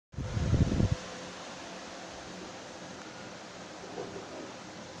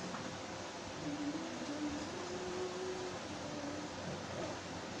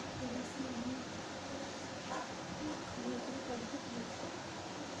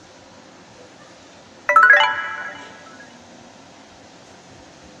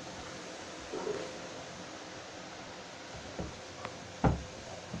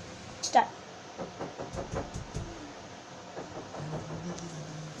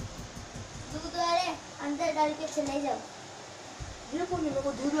अंदर डाल के चले जाओ। ये कौन मेरे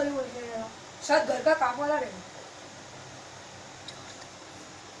को दूध वाली बोल के गया? शायद घर का काम वाला रहेगा।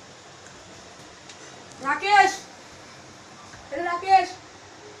 राकेश, अरे राकेश,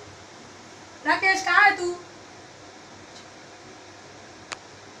 राकेश कहाँ है तू?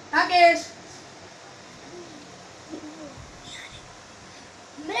 राकेश,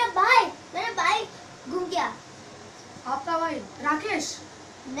 मेरा भाई घूम गया। आपका भाई राकेश?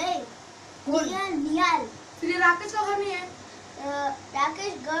 नहीं, कौन? निहाल। फिर ये राकेश का घर नहीं है?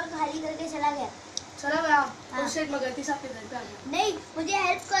 राकेश घर खाली करके चला गया। चला गया? हाँ। उस साइड में गलती से आपके घर पे आ गया। नहीं, मुझे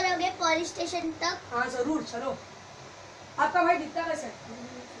हेल्प करोगे पुलिस स्टेशन तक? हाँ जरूर, चलो। आपका भाई दिखता कैसे है?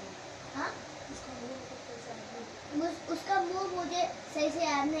 हाँ? उसका मुंह मुझे सही से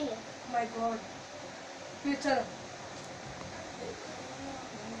याद नहीं है। My God. फिर चलो।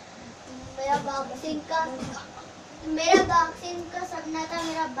 मेरा बॉक्सिंग का सपना था,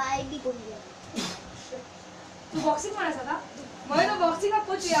 मेरा भाई भी घूम गया। तू बॉक्सिंग में ऐसा था? मैं तो बॉक्सिंग का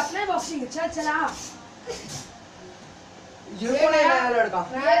कुछ ही अपना ही बॉक्सिंग। चल चला। ये कौन है नया लड़का?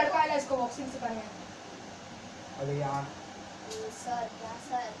 नया लड़का है, इसको बॉक्सिंग सिखाने। अरे यार, सर क्या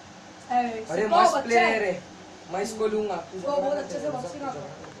सर? अरे मस्त प्लेयर है, मैं इसको लूंगा। वो बहुत अच्छे से बॉक्सिंग आता है।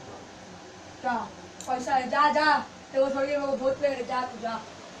 क्या पैसा है? जा जा, तेरे को थोड़ी, वो बहुत प्लेयर है, जा तू जा।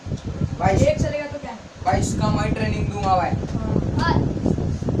 भाई एक चलेगा तो क्या? भाई इसका मैं ट्रेनिंग दूंगा भाई।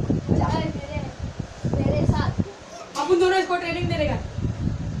 मेरे साथ अपन दोनों इसको ट्रेनिंग देने का।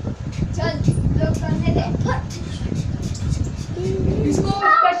 चल लोग करने दे। इसको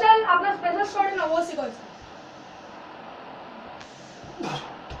स्पेशल, अपना स्पेशल शॉट है ना, वो सिखो इसको।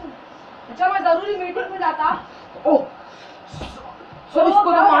 अच्छा मैं जरूरी मीटिंग में जाता। ओह सर, इसको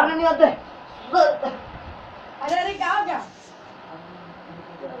तो मारने नहीं आता है। अरे अरे क्या हो गया?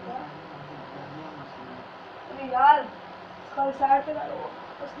 अरे यार, कल साइड पे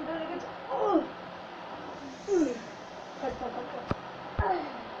हॉस्पिटल लेके चल।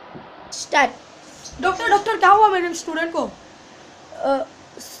 स्टार्ट। डॉक्टर क्या हुआ मेरे स्टूडेंट को?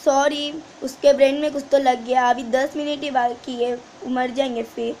 सॉरी, उसके ब्रेन में कुछ तो लग गया। अभी 10 मिनट ही बाकी है, वो मर जाएंगे।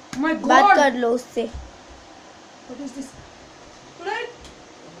 फिर My God! बात कर लो उससे। What is this? Student?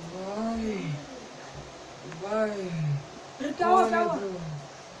 भाई अरे क्या हुआ?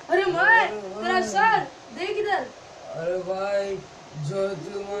 अरे मैं तेरा सर देख इधर। अरे भाई, जो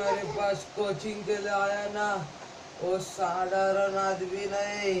तुम्हारे पास कोचिंग के लिए आया ना, वो साधारण आदमी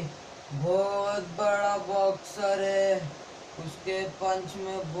नहीं, बहुत बड़ा बॉक्सर है। उसके पंच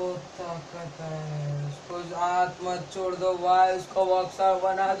में बहुत ताकत है। उसको हाथ मत छोड़ दो भाई, उसको बॉक्सर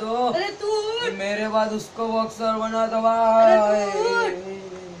बना दो। अरे तू मेरे बाद उसको बॉक्सर बना दो भाई।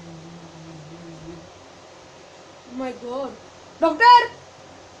 My God. डॉक्टर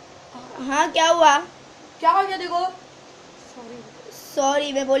हाँ क्या हुआ? क्या हो गया? देखो।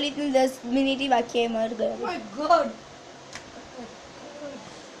 सॉरी, मैं बोली थी 10 मिनट ही बाकी है, मर गया। My God.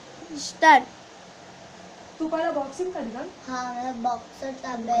 स्टार्ट। तू पहले बॉक्सिंग कर ना? हाँ, मैं बॉक्सर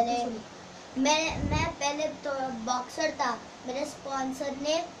था पहले। मैं पहले तो बॉक्सर था। मेरे स्पॉन्सर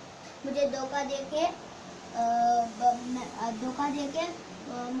ने मुझे धोखा देके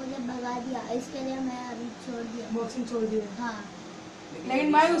मुझे भगा दिया। इसके लिए मैं अभी छोड़ दिया, बॉक्सिंग छोड़ दी है। हाँ।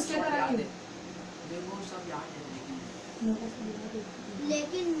 लेकिन मैं उसके तरह नहीं।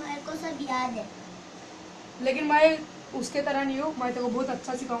 लेकिन मेरे को सब याद है। लेकिन मैं उसके तरह नहीं हूँ। मैं तेरे को बहुत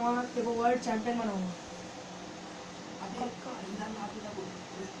अच्छा सिखाऊंगा, तेरे को वर्ल्ड चैंपियन बनाऊंगा।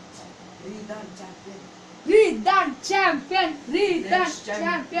 रिदान चैंपियन, रिदान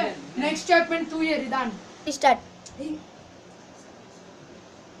चैंपियन। नेक्स्ट चैंपियन तू है, रिदान। स्टार्ट।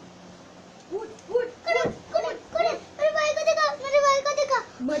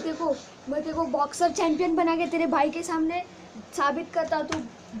 मैं तेरे को बॉक्सर चैंपियन बना के तेरे भाई के सामने साबित करता, तू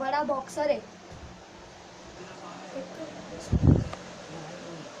बड़ा बॉक्सर है।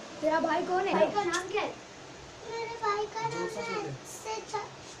 तेरा भाई कौन है? भाई का नाम क्या है? मेरे भाई का नाम से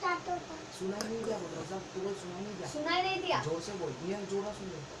स्टार्ट होता है। सुनाई नहीं दिया? तुरंत सुनाई नहीं दिया? सुनाई नहीं दिया? जोर से बोल, ये जोरा सुन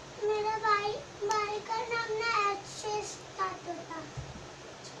ले। मेरा भाई का नाम ना एच से स्टार्ट होता है।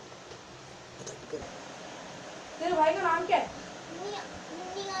 तेरे भाई का नाम क्या है? निया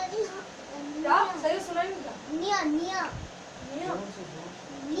क्या? सही सुनाई नहीं दिया? निया निया निया।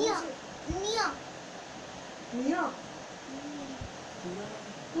 निया निया निया।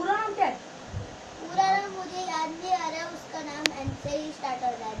 पूरा नाम क्या है? पूरा नाम मुझे याद नहीं आ रहा। उसका नाम एन से ही स्टार्ट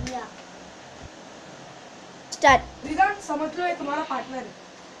होता है। निया। स्टार्ट। रिदान समझ लो ये तुम्हारा पार्टनर है।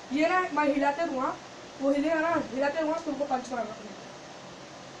 ये ना मैं हिलाते रहूँगा, वो हिलेगा ना, हिलाते रहूँगा, तुमको पंच मारना पड़ेगा।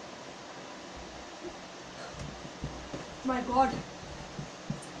 My God.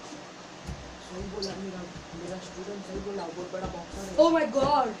 सही बोला, मेरा स्टूडेंट सही बोला, बहुत बड़ा बॉक्सर है। Oh my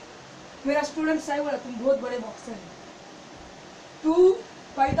God. मेरा स्टूडेंट सही बोला, तुम बहुत बड़े बॉक्सर हैं। तू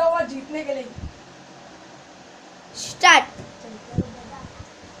पैदा हुआ जीतने के लिए। स्टार्ट।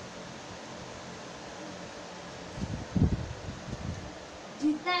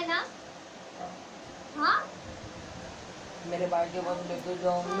 जीतना है ना? हाँ मेरे भाई के पास लेके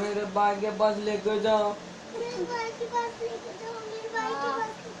जाओ, मेरे भाई के पास लेके जाओ। मेरे भाई के पास लेके जाओ, मेरे भाई के पास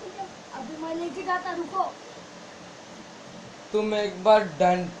लेके जाओ। अभी मैं लेके जाता, रुको। तुम एक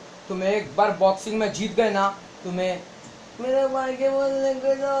बार बॉक्सिंग में जीत गए ना, तुम्हें मेरे भाई के पास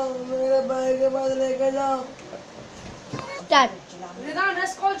लेके जाओ, मेरे भाई के पास लेके जाओ। स्टार्ट। रिदान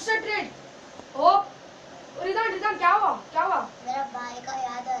let's concentrate. ओ रिदान क्या हुआ? क्या हुआ? मेरा भाई का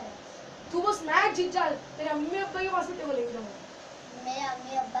याद आ रहा है। तू बस मैच जीत जा, तेरे अम्मी अब्बा के पास भी तेरे को लेके जाऊंगा। मेरे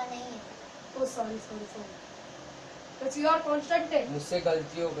अम्मी अब्बा नहीं है। ओ सॉरी। It's your concentrate. मुझसे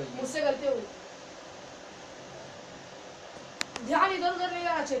गलती हो गई। मुझसे गलती हो गई। ध्यान इधर उधर नहीं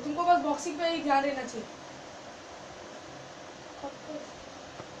जाना चाहिए, तुमको बस बॉक्सिंग पे ही ध्यान रहना चाहिए।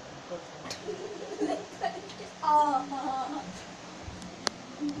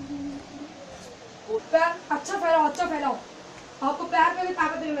 पैर अच्छा फैलाओ। आपको पैर पे भी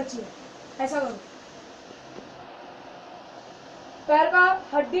ताकत देना चाहिए, ऐसा करो। पैर का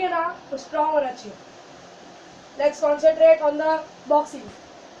हड्डी है ना तो स्ट्रांग होना चाहिए। Let's concentrate on the boxing.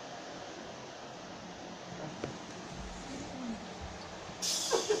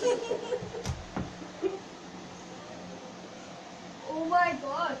 Oh my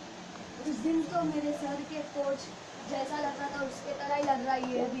God, उस दिन तो मेरे सर के कोच जैसा लग रहा था उसके तरह ही लग रहा है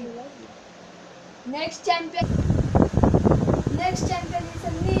ये भी। Next champion is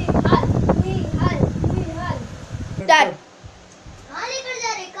Nihal. Start. कहाँ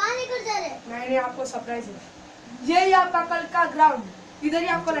लेकर जा रहे? मैंने आपको सरप्राइज दिया। यही आपका कल का ग्राउंड, इधर ही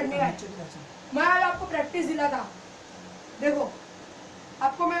आपको लड़ने का है। मैं आज आपको प्रैक्टिस दिला था। देखो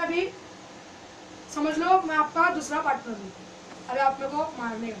आपको मैं अभी समझ लो, मैं आपका दूसरा पार्टनर हूँ। अरे आप मेरे को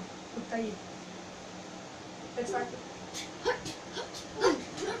मारने का कुत्ता ही है। Let's start.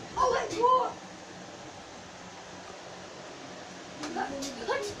 Oh my God!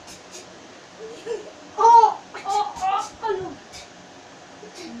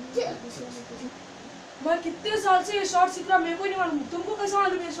 मैं कितने साल से ये शॉट सीख रहा, मेरे को नहीं मालूम। तुमको कैसा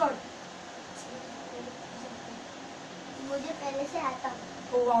मालूम ये शॉट? मुझे पहले से आता।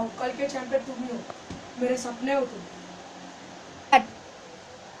 ओ वाह, कल के चैंपियन तुम ही हो, मेरे सपने हो तुम।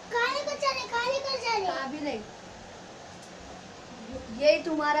 कहाँ लेकर जा रहे? कहाँ भी नहीं, यही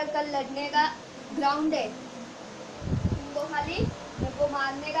तुम्हारा कल लड़ने का ग्राउंड है। तुमको खाली मेरे को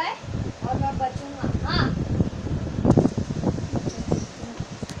मारने का है और मैं बचूंगा। हाँ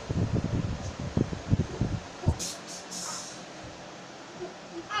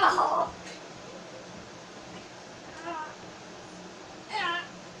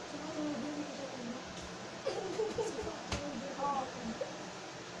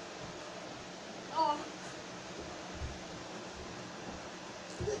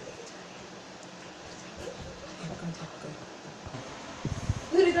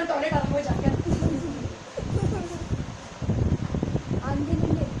इधर टॉयलेट आराम में जाके आंधी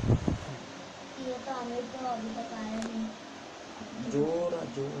नहीं है। ये तो अभी तक आया नहीं। जोर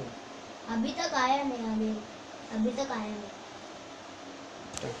अभी तक आया नहीं।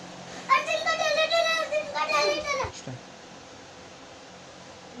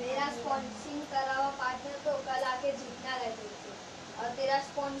 मेरा स्पॉन्सरिंग करा हुआ पार्टनर तो कल आके जीतना है तुझसे, और तेरा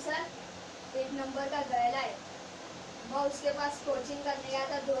स्पॉन्सर 1 नंबर का गैला है। मैं उसके पास कोचिंग करने गया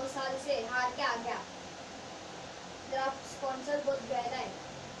था 2 साल से, हार के आ गया। तेरा स्पॉन्सर बहुत गैला है।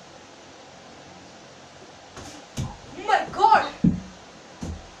 माय गॉड,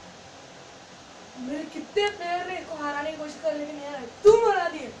 मेरे कितने प्लेयर ने को हराने की कोशिश कर लेकिन नहीं हराए। तुम हरा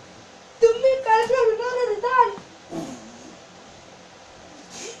दिए। तुम भी कल का विनर है रिदान।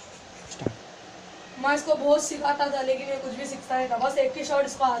 मैं इसको बहुत सिखाता था लेकिन ये कुछ भी सीखता नहीं था। बस एक ही शॉट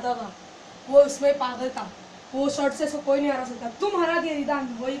इसको आता था, वो उसमें पागल था। वो शॉट से इसको कोई नहीं हरा सकता। तुम हरा दिए रिदान,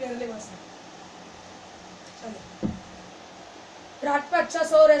 वही मेरे लिए बस है। चलो रात पे अच्छा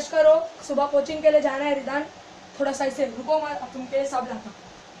सो, रेस्ट करो, सुबह कोचिंग के लिए जाना है रिदान। थोड़ा सा इसे रुको, मैं अब तुम के लिए सब लाता।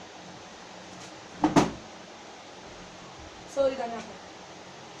 सो रिदान यहाँ पे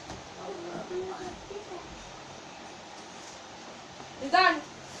रिदान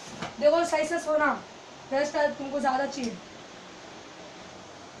देखो सही से सोना, रेस्ट तुमको ज्यादा चाहिए।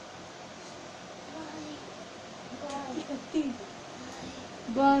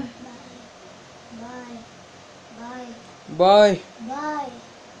 Bye bye.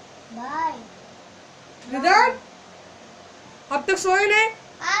 रिदान अब तक सोए नहीं?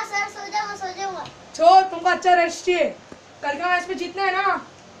 हाँ सर, सो जाऊंगा। छो तुमको अच्छा रेस्ट चाहिए, कल का मैच में जीतना है ना।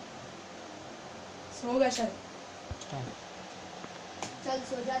 हो गया शायद। चल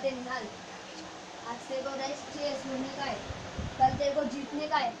सो जा दे निहाल। आज तेरे को रेस्ट चाहिए, सोने का है। कल तेरे को जीतने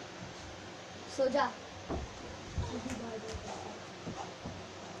का है। सो जा।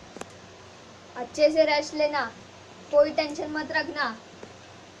 अच्छे से रेस्ट लेना, कोई टेंशन मत रखना,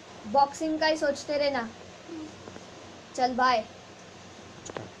 बॉक्सिंग का ही सोचते रहना। चल bye.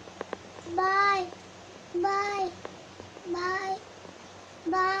 Bye bye bye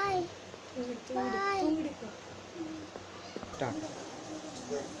bye bye.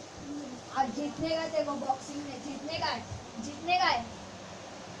 आज जीतने का तेरे को, बॉक्सिंग में जीतने का है, जीतने का है।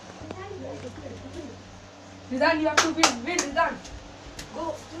 रिदान, you have to win, रिदान। Go.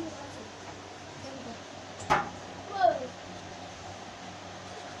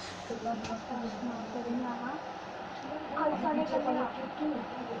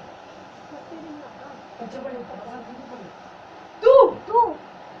 तू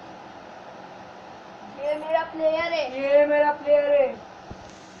ये मेरा प्लेयर है, ये मेरा प्लेयर है।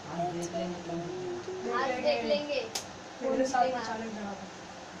 आज देख लेंगे। पूरे साल में चैलेंज लगा था।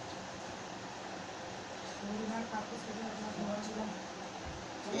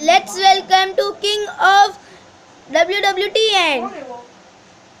 Let's welcome to King of WWTN. कौन है वो?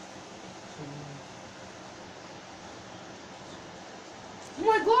 Oh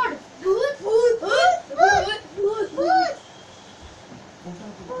my God!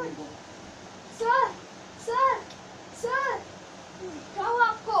 Sir sir sir, क्या हुआ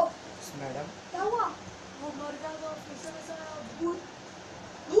आपको? मैडम क्या हुआ? वो मर गया तो फिर से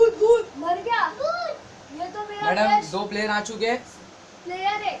भूत मर गया? ये तो मेरा मैडम बेस्ट 2 प्लेयर आ चुके हैं।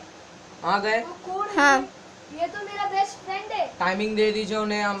 प्लेयर है। आ गए। वो कौन है? हाँ। ये तो मेरा बेस्ट फ्रेंड है। टाइमिंग दे दीजिए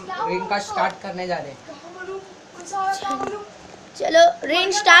उन्हें, हम रिंग का स्टार्ट करने जा रहे हैं। कहाँ मालूम? कैसा आया, कहाँ मालूम? चलो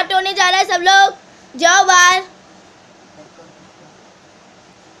रिंग स्टार्ट होने जा रहा है, सब लोग जाओ बाहर।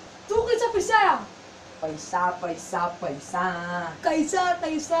 तू कैसा पैसा आया? पैसा पैसा पैसा, कैसा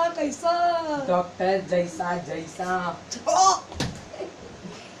कैसा कैसा? डॉक्टर जैसा जैसा।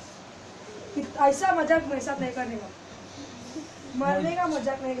 ऐसा मजाक मेरे साथ नहीं करने का, मरने का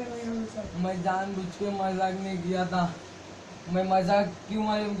मजाक नहीं करने का मेरे साथ। मैं जानबूझ के मजाक नहीं किया था। मैं मजाक क्यों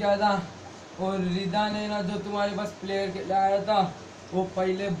मालूम किया था? और रिदा ने ना जो तुम्हारे पास प्लेयर के लिए आया था, वो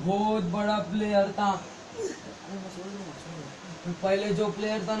पहले बहुत बड़ा प्लेयर था। पहले जो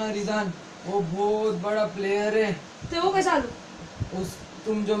प्लेयर था ना रिदान, वो बहुत बड़ा प्लेयर है। तो वो कैसा लू? उस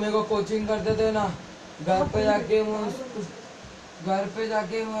तुम जो मेरे को कोचिंग करते थे ना, घर पे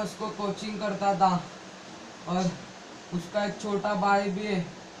जाके मैं उसको कोचिंग करता था। और उसका एक छोटा भाई भी है।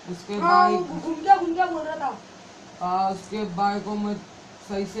 उसके भाई घूम गया बोल रहा था। उसके भाई को मैं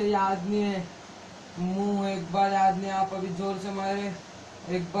सही से याद नहीं है, मुंह एक बार याद नहीं, आप अभी जोर से मारे।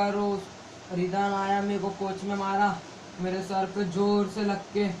 एक बार वो रिदान आया, मेरे को कोच में मारा, मेरे सर पे जोर से लग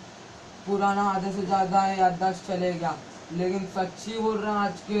के पुराना आधे से ज्यादा याददाश्त चले गया। लेकिन सच्ची बोल रहा,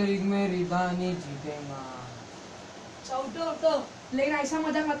 आज के रिंग में रिदान ही जीतेगा। उठो, लेकिन ऐसा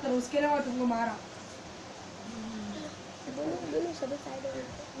मजाक मत करो, उसके लिए मैं तुमको मारा।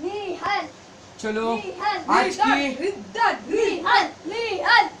 निहाल चलो निहाल आज की निहाल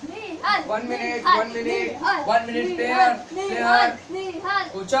निहाल निहाल 1 मिनट प्लेयर निहाल।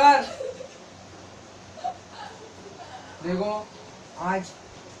 उचर। देखो आज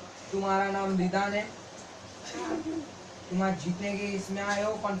तुम्हारा नाम रिदान है, तुम्हारा जीतने की इसमें आए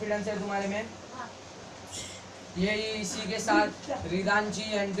हो, कॉन्फिडेंस है तुम्हारे में। यही इसी के साथ रिदान जी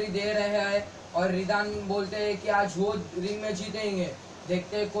एंट्री दे रहे हैं और रिदान बोलते हैं कि आज वो रिंग में जीतेंगे।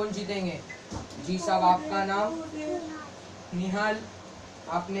 देखते हैं कौन जीतेंगे। जी साहब, आपका नाम? निहाल।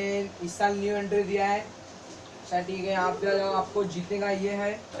 आपने इस साल न्यू एंट्री दिया है। अच्छा ठीक है, आपको जीतने का ये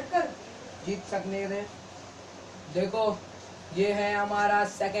है, जीत सकने थे। देखो ये है हमारा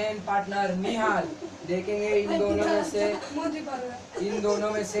सेकेंड पार्टनर निहाल। देखेंगे इन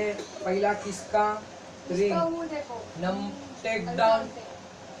दोनों में से पहला किसका रिंग टेक डाउन।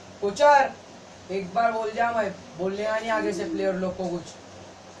 कोचर एक बार बोल जा, मैं बोलने का नहीं आगे से प्लेयर लोग को कुछ।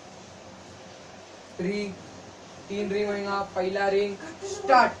 3 रिंग होगा। पहला रिंग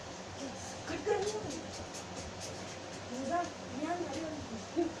स्टार्ट।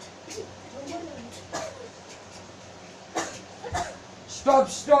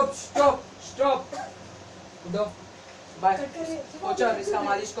 स्टॉप। उठो, बाय। कोचर इसका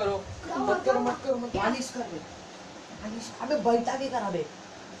मालिश करो। मत करो मालिश कर दे। मालिश अबे बैठा के करा बे।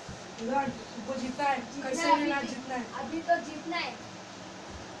 वो जीतना है, कैसे भी ना जीतना है। अभी तो जीतना है।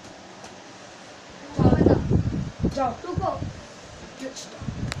 जाओ तू को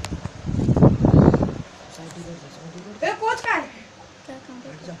ए कोच का है?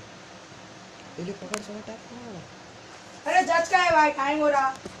 पकड़ सो टैप। अरे जज का है भाई, टाइम हो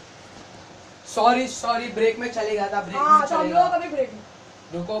रहा। सॉरी सॉरी, ब्रेक में चले गया था, ब्रेक हाँ में तो हम चले लोग गया। अभी ब्रेक में।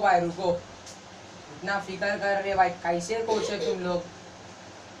 रुको भाई रुको, इतना फिकर कर रहे भाई, कैसे कोच है तुम लोग?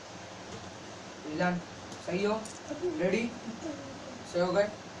 विलन सही हो? रेडी? सही हो गए?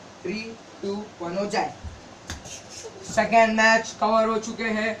 3 2 1 हो जाए। सेकेंड मैच कवर हो चुके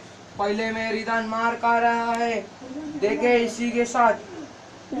हैं। पहले में रिदान मार का रहा है, देखे इसी के साथ।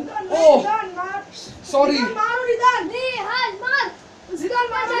 ओह जिदान मार, सॉरी, जिदान मारो जिदान, निहाल मार, जिदान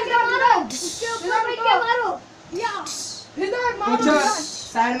मारो जाके जिदान मारो, मारो, उसके ऊपर बैठ के मारो। या जिदान मारो कोचर जिदान,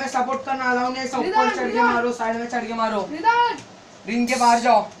 साइड में सपोर्ट करना अलाउ नहीं, सब ऊपर रिदान, चढ़ के रिदान। मारो, साइड में चढ़ के मारो, जिदान रिंग के बाहर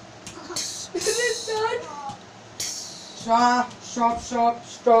जाओ। जिदान stop stop stop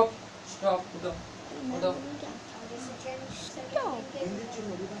stop stop, उठो उठो,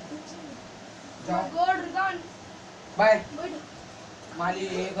 जाओ गुड जिदान बाय। गुड माली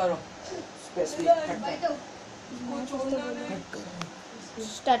ये करो, स्पेसिफिक बैठो। को छोड़ना नहीं।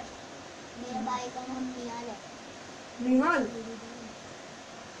 स्टार्ट। मेरे भाई का नाम निहाल है। निहाल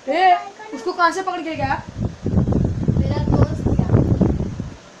ए उसको कहाँ से पकड़ के गया? मेरा दोस्त क्या?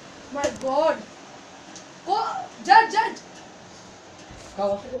 माय गॉड, को जज जज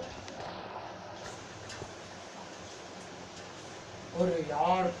कहो। अरे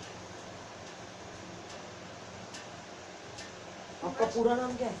यार, आपका पूरा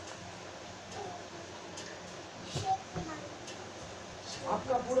नाम क्या है?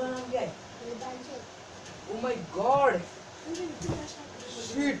 आपका पूरा नाम क्या है? Oh my God!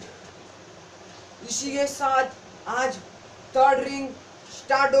 Shit! इसी के साथ आज थर्ड रिंग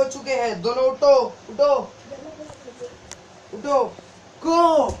स्टार्ट हो चुके हैं। दोनों उठो उठो उठो, गो।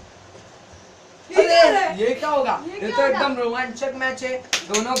 अरे ये क्या होगा? ये तो एकदम रोमांचक मैच है,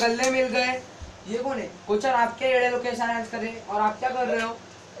 दोनों गले मिल गए। ये कौन है? कोचर आपके एड़े लोग कैसा डांस कर रहे हैं और आप क्या कर रहे हो?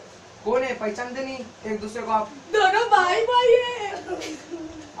 कौन है? पहचानते नहीं एक दूसरे को आप? दोनों भाई भाई है।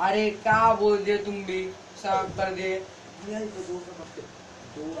 अरे क्या बोल दिए तुम भी, सब कर दिए। यार तो 2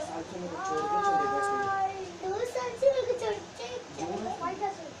 साल से मेरे को छोड़ के चले गए। 2 साल से मेरे को छोड़ के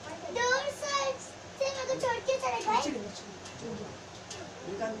 2 साल से मेरे को छोड़ के चले गए।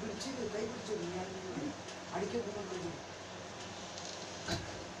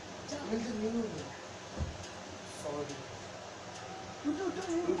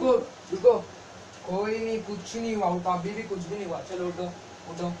 रुको रुको, कोई नहीं, कुछ नहीं हुआ, उठो, अभी भी कुछ भी नहीं हुआ। चलो उठो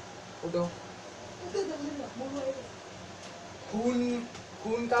उठो उठो। खून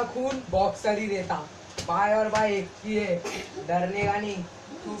खून का खून बॉक्सर ही रहता, भाई और भाई एक ही है, डरने का नहीं।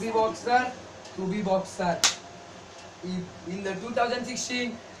 तू भी बॉक्सर, तू भी बॉक्सर। इन द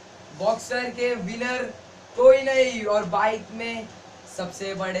 2016 बॉक्सर के विनर कोई नहीं, और बाइक में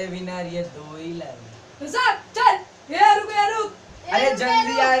सबसे बड़े विनर ये 2 ही लगे। चल ये रुक अरे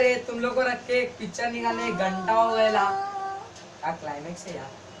जल्दी यार, ये तुम लोग को रख के एक पिक्चर निकालने 1 घंटा हो गया। क्या क्लाइमेक्स है यार?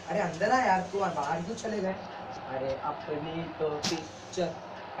 अरे अंदर आ यार, तू बाहर क्यों चले गए? अरे अपनी तो पिक्चर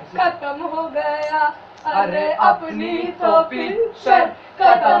खत्म हो गया, अरे अपनी तो पिक्चर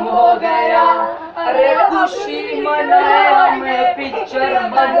खत्म हो गया। अरे खुशी मनाए हमें पिक्चर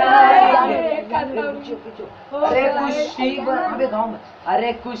बनाएंगे। अरे खुशी अबे गाँव में,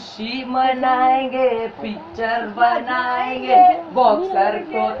 अरे खुशी मनाएंगे पिक्चर बनाएंगे, बॉक्सर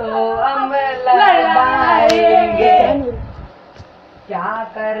को तो हम लड़वाएंगे। क्या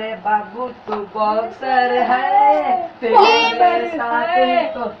करे बाबू तू बॉक्सर है, तेरे साथ ही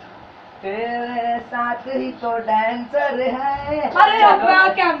तो, तेरे साथ ही तो डांसर है। अरे अपना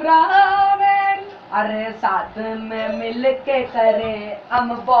कैमरा मैन, अरे साथ में मिल के करे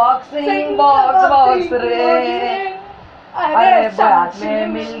हम बॉक्सिंग, बॉक्स रे। अरे साथ में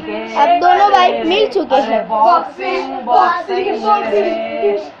मिल के अब दोनों भाई मिल चुके हैं। बॉक्सिंग बॉक्सिंग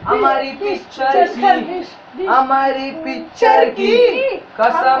रे। हमारी पिक्चर की, हमारी पिक्चर की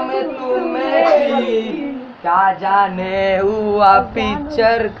कसम तुम्हें की। क्या जाने हुआ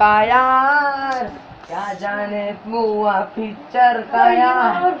पिक्चर का यार, क्या जाने हुआ पिक्चर का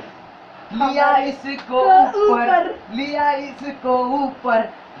यार। लिया इसको ऊपर, लिया इसको ऊपर,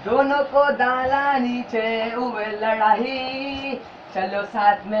 दोनों को डाला नीचे, हुए लड़ाई। चलो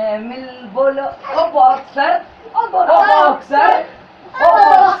साथ में मिल बोलो ओ बॉक्सर, ओ बॉक्सर, ओ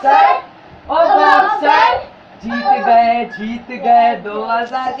बॉक्सर, ओ बॉक्सर। जीत गए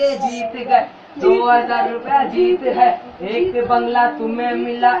 2000 के, जीत गए 2000 रुपया जीत है। एक बंगला तुम्हें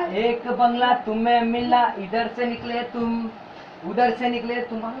मिला, एक बंगला तुम्हें मिला। इधर से निकले तुम, उधर से निकले,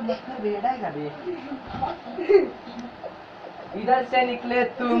 तुम्हारा मक्खर बेड़ा है बे। इधर से निकले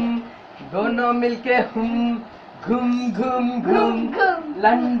तुम, दोनों मिलके हम घूम घूम घूम,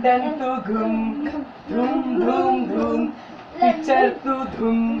 लंदन तू घूम, धूम धूम धूम, पिक्चर तू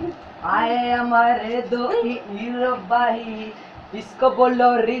धूम। आए हमारे 2 हीरो भाई, इसको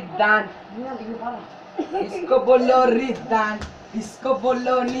बोलो रिदान, इसको बोलो रिदान, इसको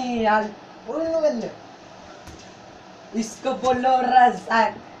बोलो नियाल, इसको बोलो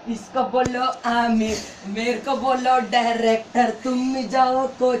रज़ाक, इसको बोलो आमिर, मेरे को बोलो डायरेक्टर। तुम भी जाओ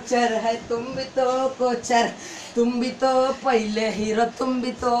कोचर है, तुम भी तो कोचर, तुम भी तो पहले हीरो, तुम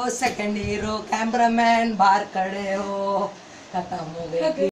भी तो सेकंड हीरो, कैमरामैन बाहर खड़े हो, खत्म हो गई।